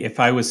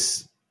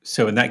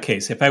in that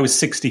case, if I was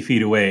 60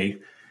 feet away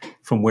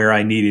from where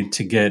I needed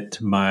to get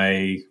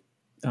my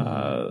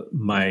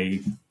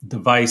my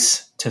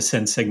device to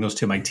send signals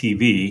to my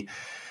TV,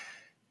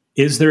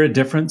 is there a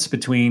difference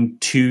between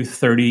two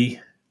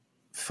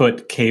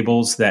 30-foot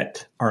cables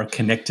that are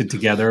connected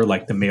together,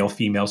 like the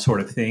male-female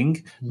sort of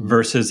thing,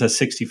 versus a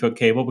 60-foot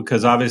cable?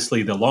 Because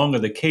obviously the longer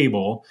the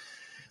cable,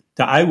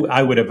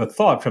 I would have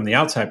thought from the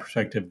outside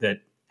perspective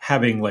that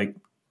having like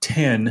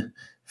 10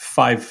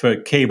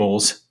 5-foot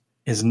cables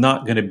is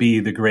not going to be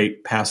the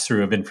great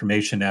pass-through of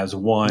information as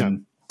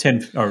one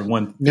 10 or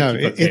one 50-foot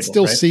cable, it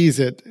still sees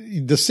it.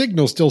 The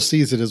signal still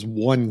sees it as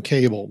one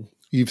cable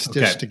you've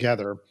stitched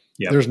together.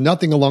 Yep. There's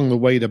nothing along the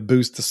way to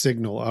boost the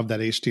signal of that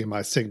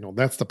HDMI signal.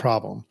 That's the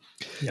problem.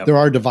 Yep. There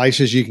are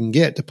devices you can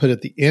get to put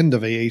at the end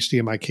of a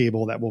HDMI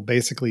cable that will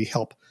basically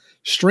help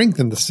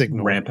strengthen the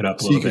signal. Ramp it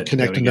up a little bit. So you can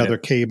connect another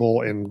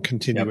cable and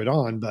continue it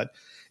on, but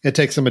it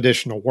takes some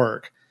additional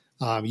work.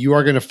 You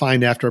are going to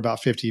find after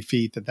about 50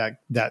 feet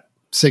that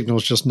signal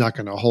is just not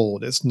going to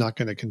hold. It's not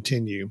going to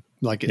continue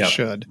like it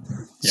should.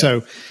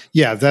 So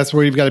that's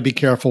where you've got to be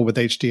careful with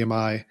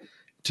HDMI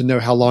to know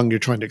how long you're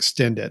trying to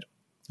extend it.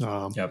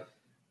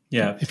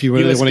 If you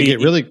really want to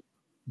get really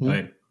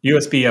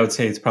USB, I would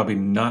say it's probably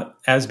not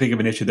as big of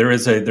an issue. There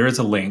is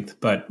a length,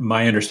 but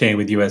my understanding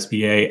with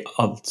USB-A,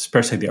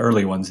 especially the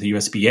early ones, the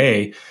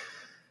USB-A,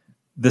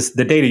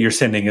 the data you're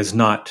sending is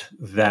not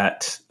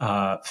that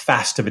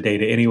fast of a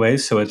data anyway.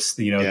 So it's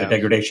the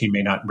degradation, you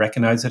may not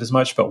recognize it as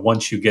much, but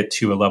once you get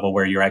to a level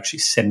where you're actually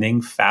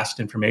sending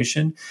fast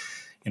information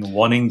and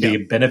wanting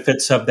the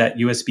benefits of that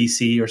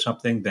USB-C or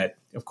something, that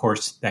of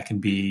course that can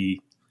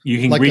be. You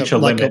can reach a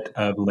limit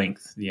of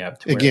length.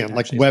 Again,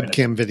 like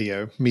webcam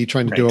video, me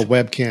trying to do a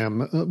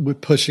webcam with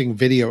pushing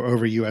video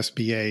over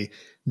USB-A,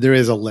 there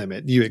is a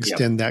limit. You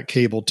extend that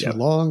cable too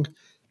long,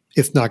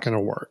 it's not going to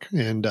work.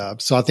 And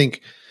so I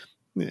think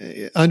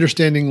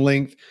understanding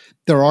length,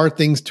 there are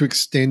things to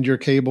extend your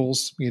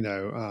cables.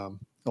 A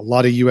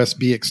lot of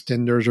USB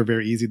extenders are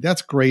very easy.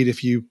 That's great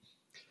if you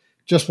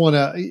just want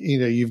to,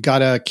 you've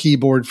got a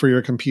keyboard for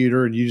your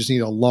computer and you just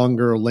need a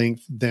longer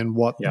length than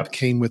what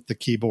came with the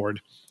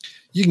keyboard.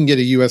 You can get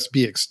a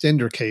USB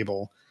extender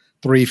cable,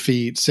 3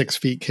 feet, 6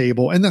 feet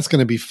cable, and that's going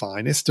to be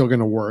fine. It's still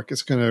going to work.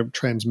 It's going to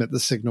transmit the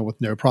signal with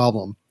no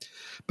problem.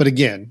 But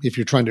again, if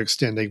you're trying to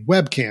extend a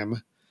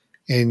webcam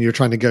and you're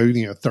trying to go,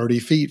 30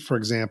 feet, for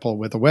example,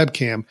 with a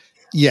webcam,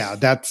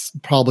 that's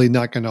probably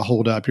not going to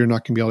hold up. You're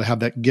not going to be able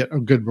to get a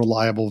good,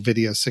 reliable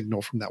video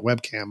signal from that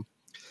webcam.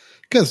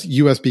 because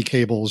USB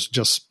cables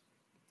just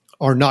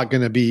are not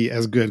going to be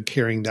as good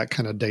carrying that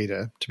kind of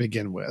data to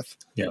begin with,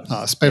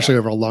 especially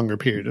over a longer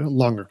period, a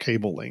longer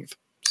cable length.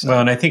 So.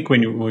 Well, and I think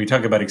when we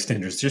talk about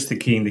extenders, just the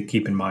key thing to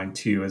keep in mind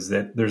too is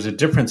that there's a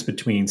difference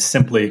between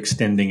simply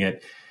extending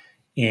it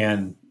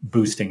and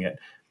boosting it,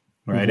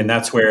 right? And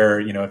that's where,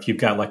 if you've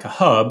got like a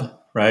hub,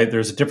 right,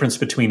 there's a difference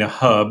between a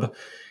hub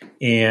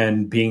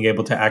and being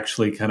able to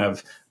actually kind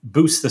of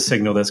boost the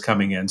signal that's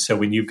coming in. So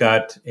when you've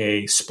got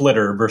a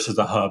splitter versus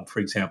a hub, for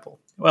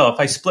example, well, if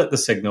I split the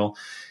signal,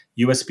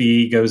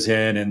 USB goes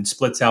in and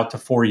splits out to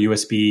 4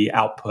 USB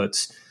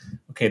outputs.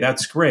 Okay,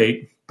 that's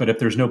great. But if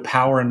there's no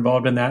power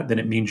involved in that, then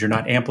it means you're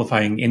not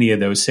amplifying any of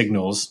those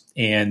signals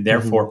and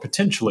therefore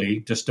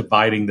potentially just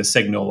dividing the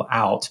signal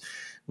out,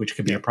 which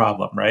could be a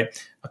problem, right?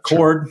 A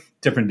cord,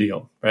 different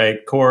deal,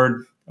 right?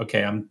 Cord,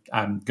 okay,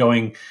 I'm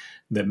going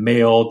the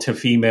male to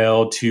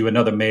female to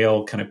another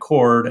male kind of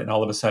cord, and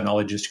all of a sudden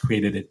I just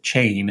created a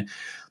chain.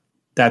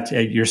 That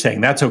you're saying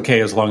that's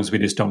okay as long as we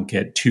just don't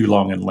get too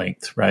long in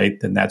length, right?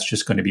 Then that's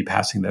just going to be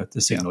passing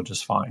the signal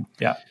just fine.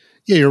 Yeah.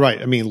 Yeah, you're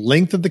right. I mean,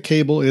 length of the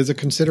cable is a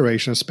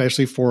consideration,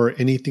 especially for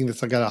anything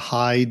that's got a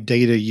high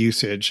data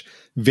usage,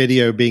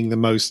 video being the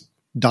most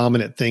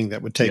dominant thing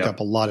that would take up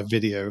a lot of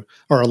video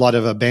or a lot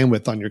of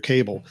bandwidth on your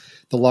cable.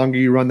 The longer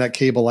you run that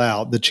cable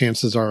out, the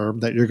chances are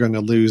that you're going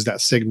to lose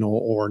that signal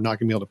or not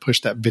going to be able to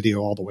push that video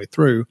all the way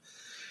through.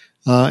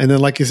 And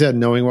then, like you said,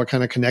 knowing what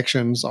kind of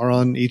connections are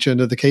on each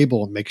end of the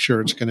cable and make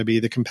sure it's going to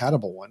be the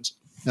compatible ones.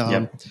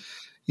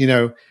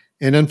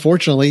 And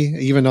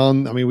unfortunately,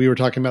 we were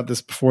talking about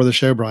this before the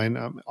show,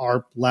 Brian,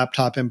 our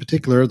laptop in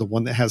particular, the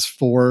one that has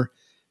 4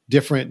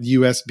 different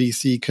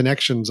USB-C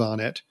connections on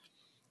it,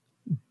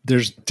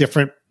 there's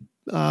different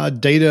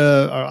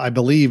data, I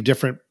believe,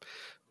 different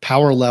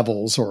power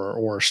levels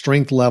or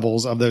strength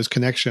levels of those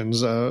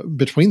connections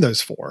between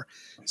those 4.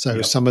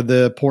 So some of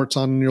the ports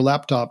on your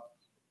laptop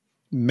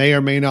may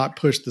or may not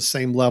push the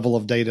same level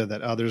of data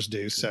that others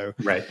do. So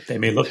right, they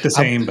may look the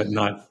same, but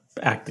not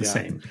act the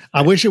same.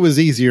 I wish it was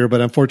easier, but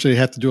unfortunately,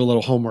 I have to do a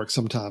little homework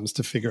sometimes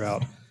to figure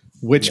out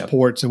which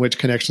ports and which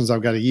connections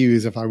I've got to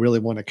use if I really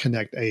want to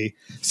connect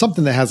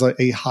something that has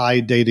a high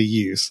data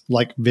use,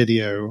 like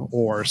video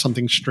or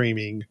something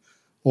streaming,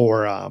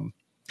 or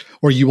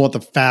you want the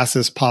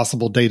fastest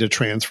possible data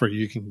transfer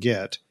you can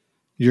get.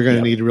 You're going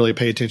to need to really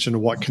pay attention to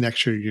what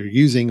connection you're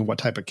using and what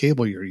type of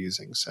cable you're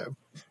using. So.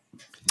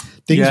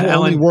 Things will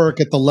only work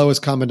at the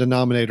lowest common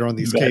denominator on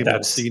these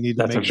cables. So you need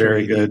to make sure. That's a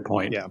very good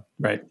point. Yeah.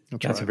 Right.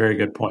 That's a very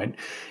good point.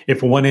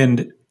 If one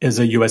end is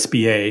a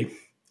USB-A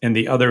and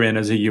the other end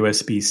is a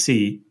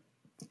USB-C,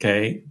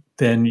 okay,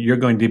 then you're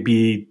going to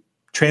be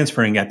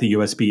transferring at the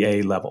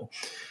USB-A level.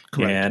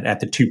 Correct. And at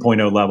the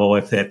 2.0 level,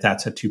 if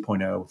that's a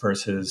 2.0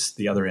 versus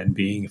the other end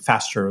being a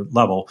faster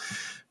level,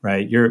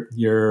 right? You're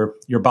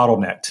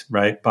bottlenecked,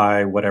 right,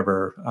 by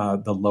whatever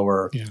the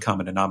lower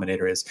common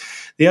denominator is.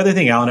 The other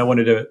thing, Alan, I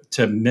wanted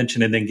to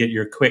mention and then get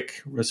your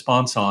quick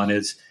response on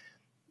is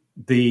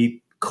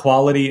the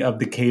quality of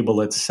the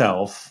cable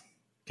itself.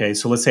 Okay,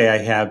 so let's say I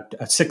have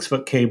a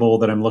 6-foot cable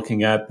that I'm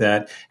looking at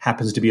that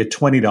happens to be a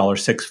 $20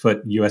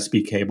 6-foot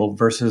USB cable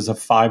versus a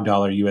 $5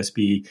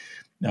 USB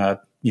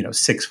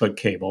 6-foot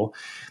cable.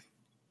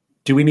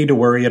 Do we need to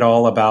worry at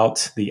all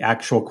about the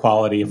actual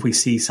quality if we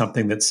see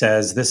something that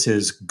says this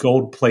is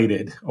gold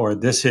plated or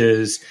this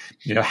is,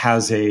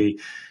 has a,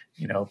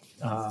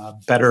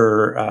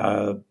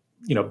 better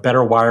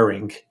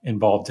wiring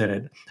involved in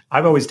it?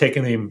 I've always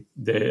taken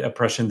the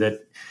impression that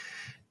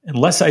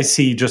unless I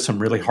see just some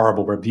really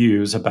horrible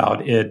reviews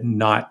about it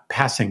not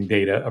passing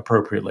data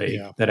appropriately,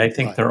 that I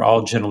think they're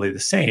all generally the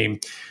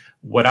same.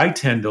 What I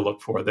tend to look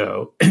for,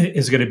 though,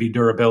 is going to be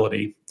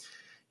durability.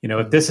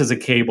 If this is a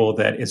cable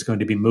that is going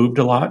to be moved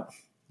a lot,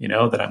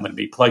 that I'm going to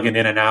be plugging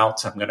in and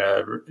out, I'm going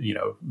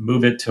to,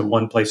 move it to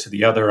one place or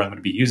the other, I'm going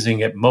to be using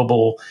it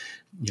mobile,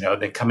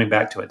 then coming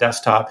back to a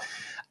desktop,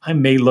 I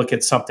may look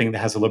at something that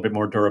has a little bit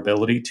more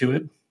durability to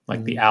it,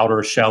 like the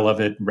outer shell of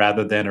it,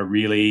 rather than a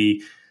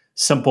really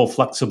simple,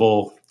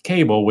 flexible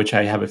cable, which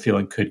I have a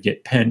feeling could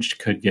get pinched,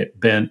 could get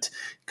bent,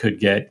 could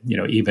get,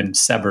 even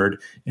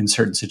severed in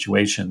certain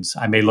situations.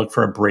 I may look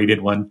for a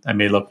braided one. I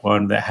may look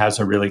one that has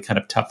a really kind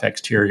of tough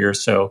exterior,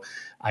 so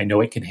I know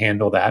it can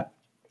handle that.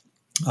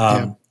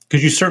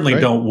 Because you certainly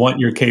don't want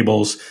your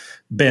cables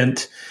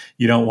bent.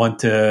 You don't want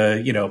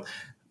to,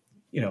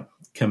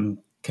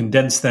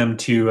 condense them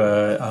to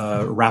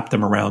wrap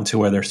them around to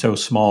where they're so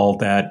small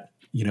that,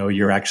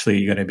 you're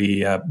actually going to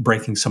be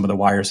breaking some of the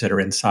wires that are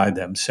inside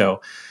them.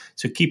 So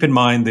keep in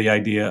mind the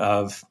idea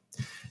of,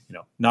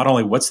 not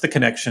only what's the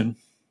connection,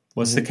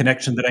 what's the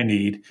connection that I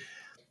need,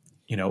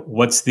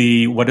 what is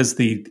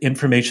the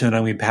information that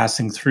I'm going to be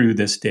passing through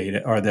this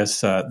data or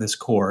this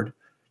cord.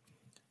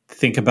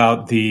 Think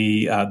about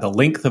the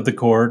length of the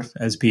cord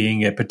as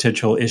being a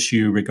potential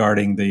issue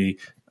regarding the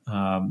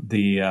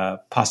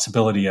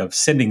possibility of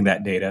sending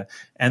that data.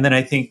 And then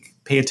I think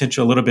pay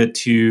attention a little bit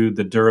to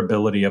the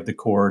durability of the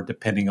cord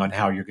depending on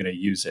how you're going to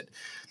use it.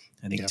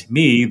 I think to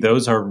me,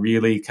 those are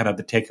really kind of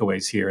the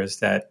takeaways here is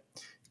that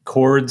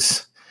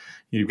cords,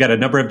 you've got a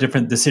number of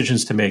different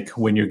decisions to make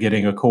when you're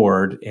getting a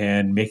cord,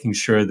 and making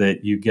sure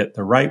that you get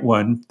the right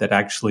one that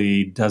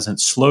actually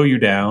doesn't slow you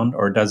down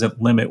or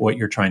doesn't limit what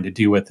you're trying to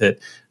do with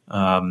it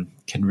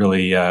can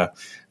really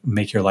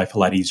make your life a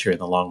lot easier in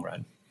the long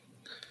run.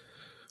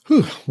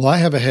 Whew. Well, I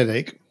have a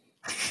headache.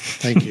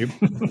 Thank you.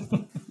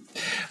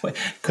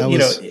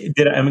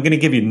 I'm going to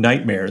give you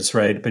nightmares,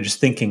 right? But just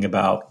thinking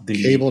about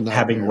the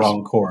having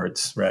wrong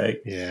cords, right?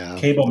 Yeah.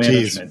 Cable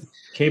management.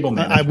 Cable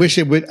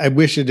management. I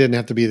wish it didn't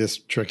have to be this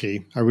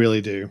tricky. I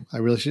really do. I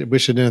really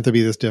wish it didn't have to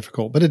be this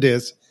difficult, but it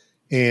is,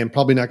 and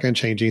probably not going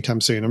to change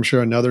anytime soon. I'm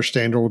sure another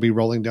standard will be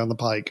rolling down the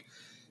pike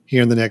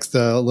here in the next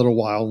little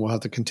while, and we'll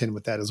have to contend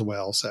with that as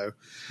well. So,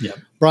 yeah,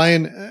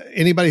 Brian,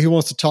 anybody who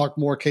wants to talk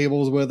more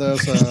cables with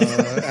us,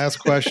 ask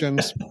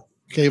questions,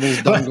 cables,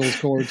 dongles,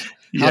 cords.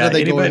 How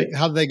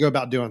do they go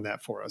about doing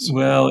that for us?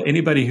 Well,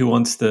 anybody who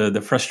wants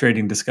the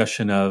frustrating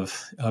discussion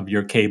of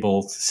your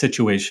cable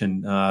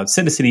situation,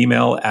 send us an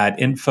email at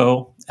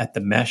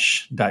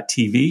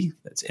info@themesh.tv.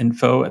 That's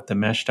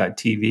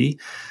info@themesh.tv.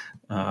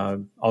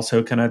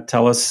 Also, kind of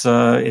tell us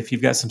if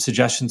you've got some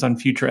suggestions on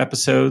future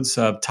episodes,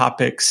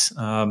 topics.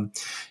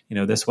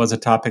 This was a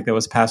topic that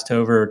was passed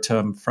over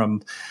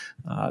from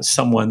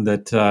someone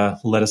that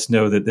let us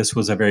know that this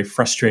was a very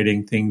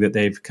frustrating thing that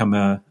they've come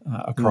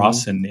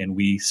across, and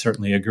we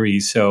certainly agree.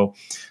 So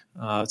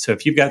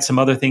if you've got some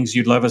other things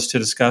you'd love us to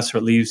discuss, or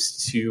at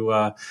least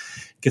to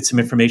get some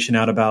information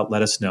out about,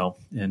 let us know,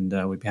 and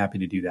we'd be happy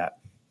to do that.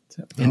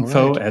 So,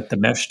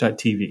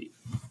 info@themesh.tv.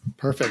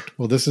 Perfect.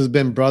 Well, this has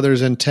been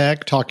Brothers in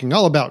Tech, talking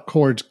all about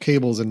cords,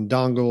 cables, and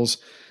dongles.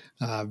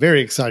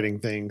 Very exciting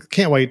thing.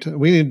 Can't wait.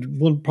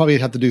 We'll probably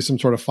have to do some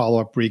sort of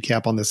follow-up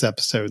recap on this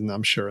episode, and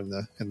I'm sure in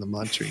the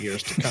months or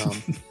years to come.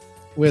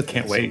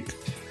 Can't wait.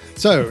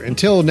 So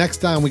until next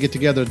time we get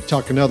together to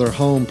talk another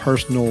home,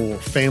 personal,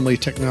 family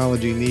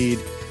technology need,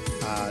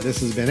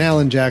 this has been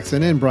Alan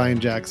Jackson and Brian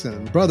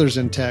Jackson, Brothers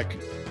in Tech,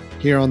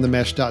 here on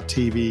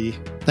themesh.tv.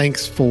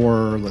 Thanks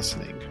for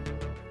listening.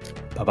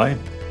 Bye-bye.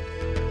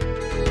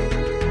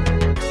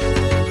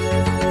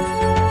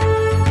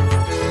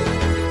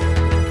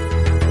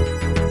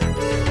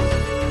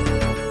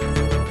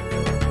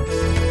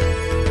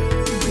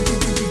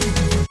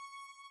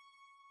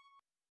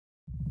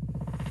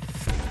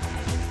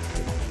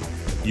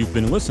 You've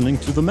been listening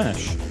to The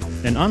Mesh,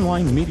 an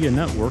online media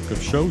network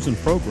of shows and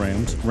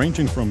programs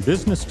ranging from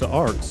business to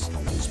arts,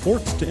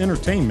 sports to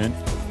entertainment,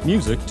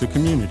 music to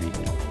community.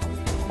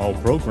 All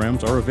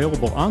programs are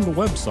available on the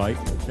website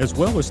as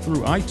well as through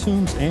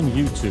iTunes and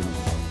YouTube.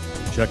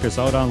 Check us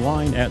out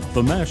online at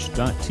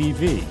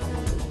themesh.tv.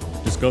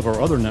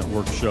 Discover other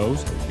network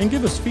shows and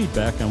give us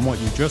feedback on what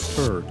you just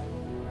heard.